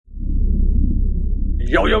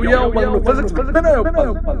Welcome to Physics with Vinay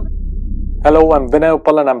Uppal. Hello, I'm Vinay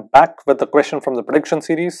Uppal and I'm back with a question from the prediction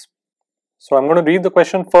series. So I'm going to read the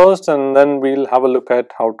question first and then we'll have a look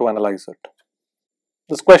at how to analyze it.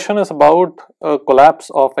 This question is about a collapse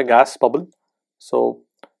of a gas bubble. So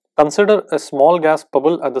consider a small gas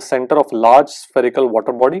bubble at the center of large spherical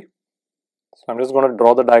water body. So I'm just going to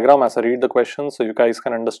draw the diagram as I read the question so you guys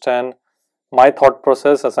can understand my thought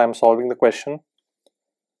process as I'm solving the question.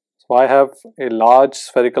 So I have a large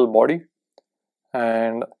spherical body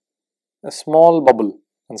and a small bubble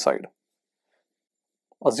inside.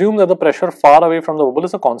 Assume that the pressure far away from the bubble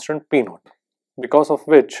is a constant P0, because of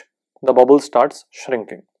which the bubble starts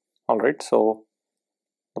shrinking. Alright, so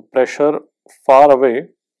the pressure far away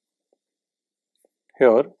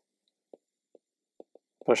here,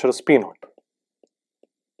 pressure is P0.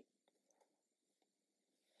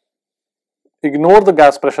 Ignore the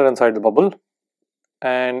gas pressure inside the bubble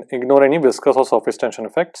and ignore any viscous or surface tension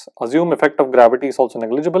effects. Assume effect of gravity is also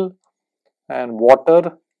negligible and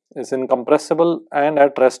water is incompressible and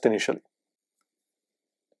at rest initially.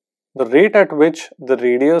 The rate at which the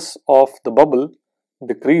radius of the bubble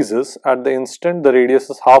decreases at the instant the radius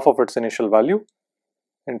is half of its initial value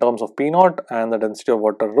in terms of P0, and the density of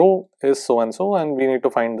water rho is so and so, and we need to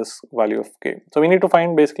find this value of K. So we need to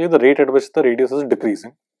find basically the rate at which the radius is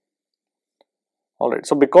decreasing. Alright,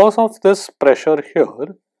 so because of this pressure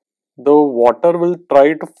here, the water will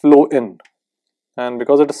try to flow in, and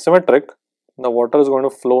because it is symmetric, the water is going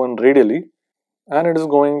to flow in radially and it is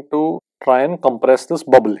going to try and compress this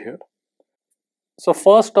bubble here. So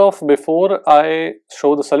first off, before I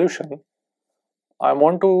show the solution, I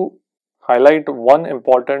want to highlight one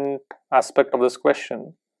important aspect of this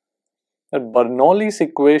question, that Bernoulli's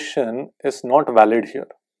equation is not valid here.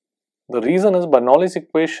 The reason is Bernoulli's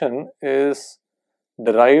equation is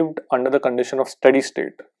derived under the condition of steady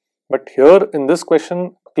state, but here in this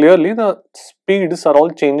question clearly the speeds are all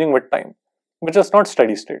changing with time, which is not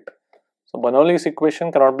steady state. So Bernoulli's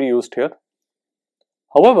equation cannot be used here.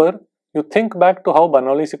 However, you think back to how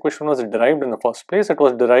Bernoulli's equation was derived in the first place. It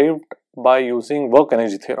was derived by using work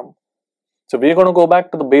energy theorem. So we are going to go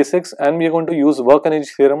back to the basics and we are going to use work energy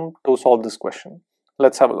theorem to solve this question.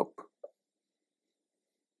 Let's have a look.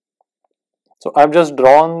 So I've just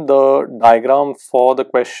drawn the diagram for the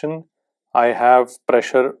question. I have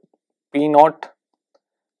pressure P0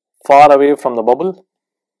 far away from the bubble.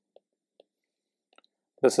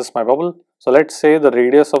 This is my bubble. So let's say the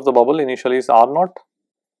radius of the bubble initially is R0,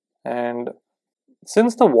 and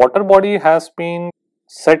since the water body has been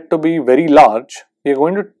said to be very large, we are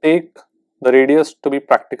going to take the radius to be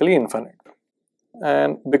practically infinite.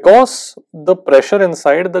 And because the pressure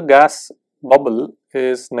inside the gas bubble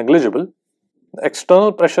is negligible, the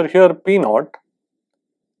external pressure here P0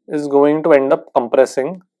 is going to end up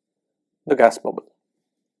compressing the gas bubble.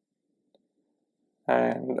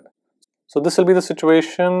 And so this will be the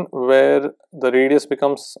situation where the radius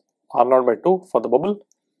becomes R0 by 2 for the bubble,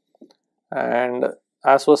 and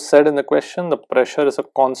as was said in the question, the pressure is a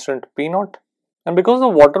constant P0, and because the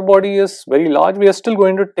water body is very large, we are still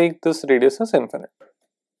going to take this radius as infinite.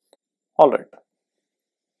 Alright,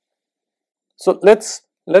 so let's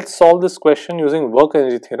solve this question using work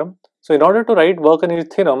energy theorem. So in order to write work energy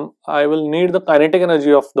theorem, I will need the kinetic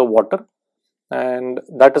energy of the water, and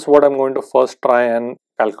that is what I'm going to first try and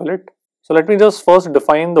calculate. So let me just first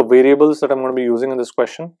define the variables that I'm going to be using in this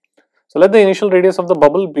question. So let the initial radius of the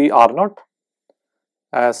bubble be R0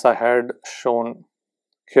 as I had shown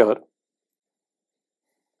here.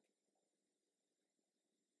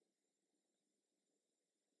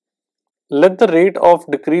 Let the rate of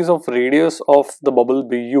decrease of radius of the bubble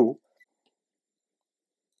be U.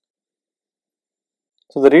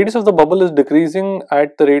 So the radius of the bubble is decreasing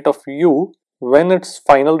at the rate of U when its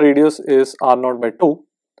final radius is R0 by 2.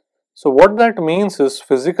 So what that means is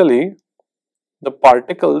physically the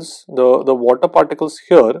particles, the water particles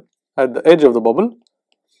here at the edge of the bubble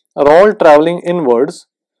are all traveling inwards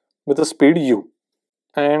with a speed u.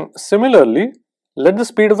 And similarly, let the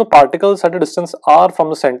speed of the particles at a distance r from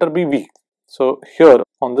the center be v. So here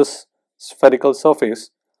on this spherical surface,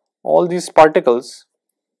 all these particles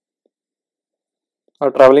are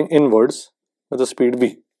traveling inwards with a speed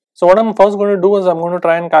v. So what I'm first going to do is I'm going to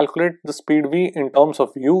try and calculate the speed v in terms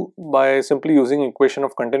of u by simply using equation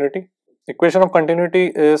of continuity. Equation of continuity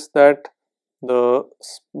is that the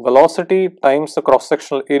velocity times the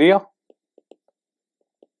cross-sectional area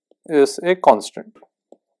is a constant.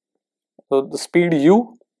 So the speed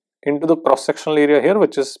u into the cross-sectional area here,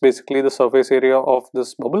 which is basically the surface area of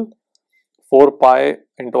this bubble, 4 pi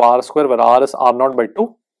into r square, where r is r0 by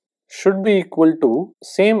 2, should be equal to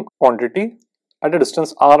same quantity at a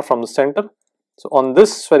distance r from the center. So on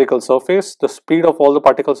this spherical surface, the speed of all the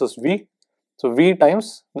particles is v. So v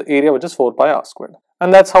times the area, which is 4 pi r squared.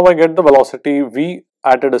 And that's how I get the velocity v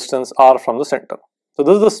at a distance r from the center. So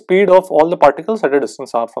this is the speed of all the particles at a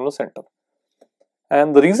distance r from the center.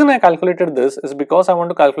 And the reason I calculated this is because I want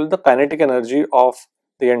to calculate the kinetic energy of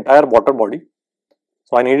the entire water body.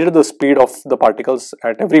 So I needed the speed of the particles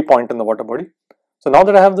at every point in the water body. So now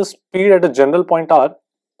that I have the speed at a general point r,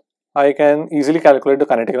 I can easily calculate the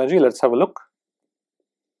kinetic energy. Let's have a look.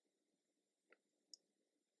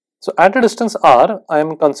 So at a distance r, I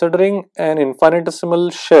am considering an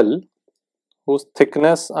infinitesimal shell whose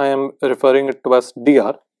thickness I am referring it to as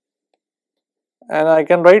dr, and I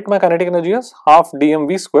can write my kinetic energy as half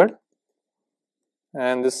dmv squared,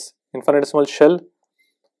 and this infinitesimal shell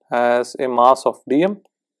has a mass of dm.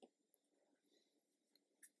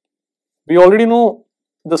 We already know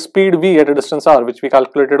the speed v at a distance r, which we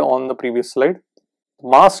calculated on the previous slide.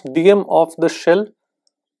 Mass dm of the shell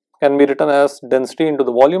can be written as density into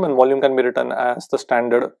the volume, and volume can be written as the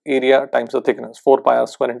standard area times the thickness, 4 pi r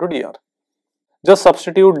square into dr. Just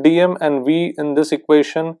substitute dm and v in this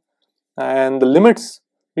equation, and the limits,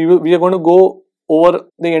 we are going to go over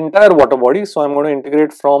the entire water body. So I'm going to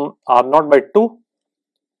integrate from r0 by 2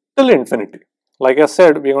 till infinity. Like I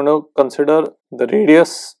said, we are going to consider the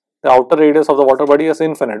radius, the outer radius of the water body as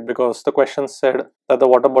infinite, because the question said that the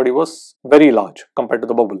water body was very large compared to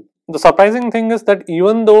the bubble. The surprising thing is that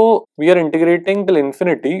even though we are integrating till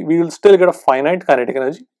infinity, we will still get a finite kinetic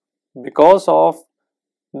energy because of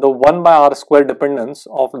the 1 by r square dependence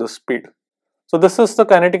of the speed. So this is the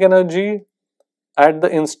kinetic energy at the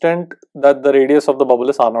instant that the radius of the bubble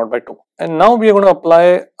is r0 by 2. And now we are going to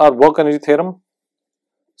apply our work energy theorem.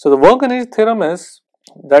 So the work energy theorem is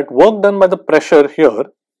that work done by the pressure here,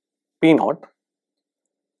 P0,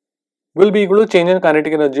 will be equal to change in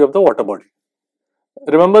kinetic energy of the water body.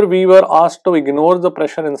 Remember, we were asked to ignore the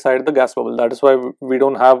pressure inside the gas bubble. That is why we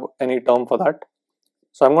don't have any term for that.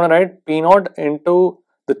 So I'm going to write P0 into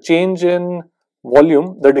the change in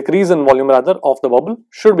volume, the decrease in volume rather of the bubble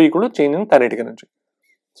should be equal to change in kinetic energy.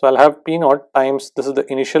 So I'll have P0 times, this is the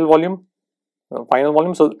initial volume, final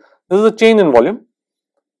volume. So this is the change in volume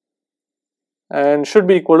and should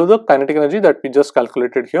be equal to the kinetic energy that we just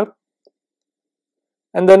calculated here.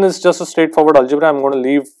 And then it's just a straightforward algebra. I'm going to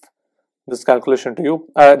leave this calculation to you.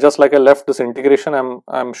 Just like I left this integration,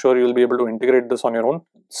 I'm sure you'll be able to integrate this on your own.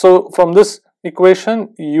 So from this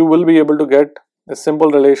equation, you will be able to get a simple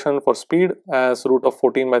relation for speed as root of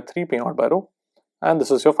 14 by 3 P0 by rho, and this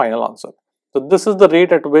is your final answer. So this is the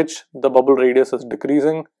rate at which the bubble radius is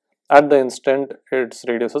decreasing at the instant its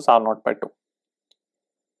radius is r0 by 2.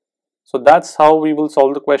 So that's how we will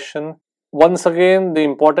solve the question. Once again, the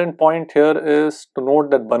important point here is to note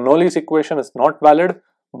that Bernoulli's equation is not valid,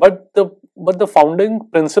 but the founding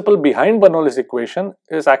principle behind Bernoulli's equation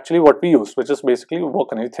is actually what we use, which is basically work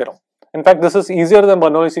energy theorem. In fact, this is easier than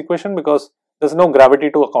Bernoulli's equation because there's no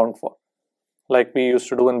gravity to account for, like we used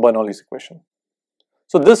to do in Bernoulli's equation.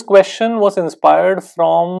 So this question was inspired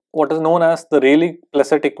from what is known as the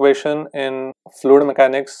Rayleigh-Plesset equation in fluid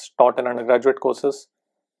mechanics taught in undergraduate courses.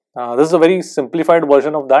 This is a very simplified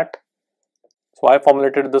version of that. So I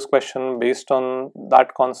formulated this question based on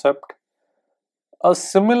that concept. A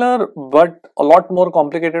similar but a lot more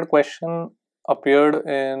complicated question appeared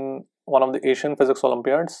in one of the Asian Physics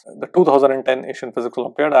Olympiads, the 2010 Asian Physics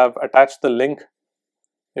Olympiad. I have attached the link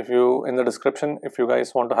in the description if you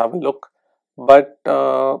guys want to have a look. But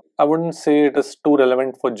I wouldn't say it is too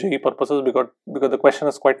relevant for JEE purposes because the question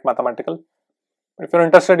is quite mathematical. If you're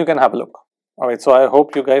interested, you can have a look. Alright, so I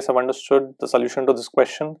hope you guys have understood the solution to this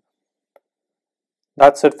question.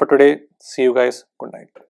 That's it for today. See you guys. Good night.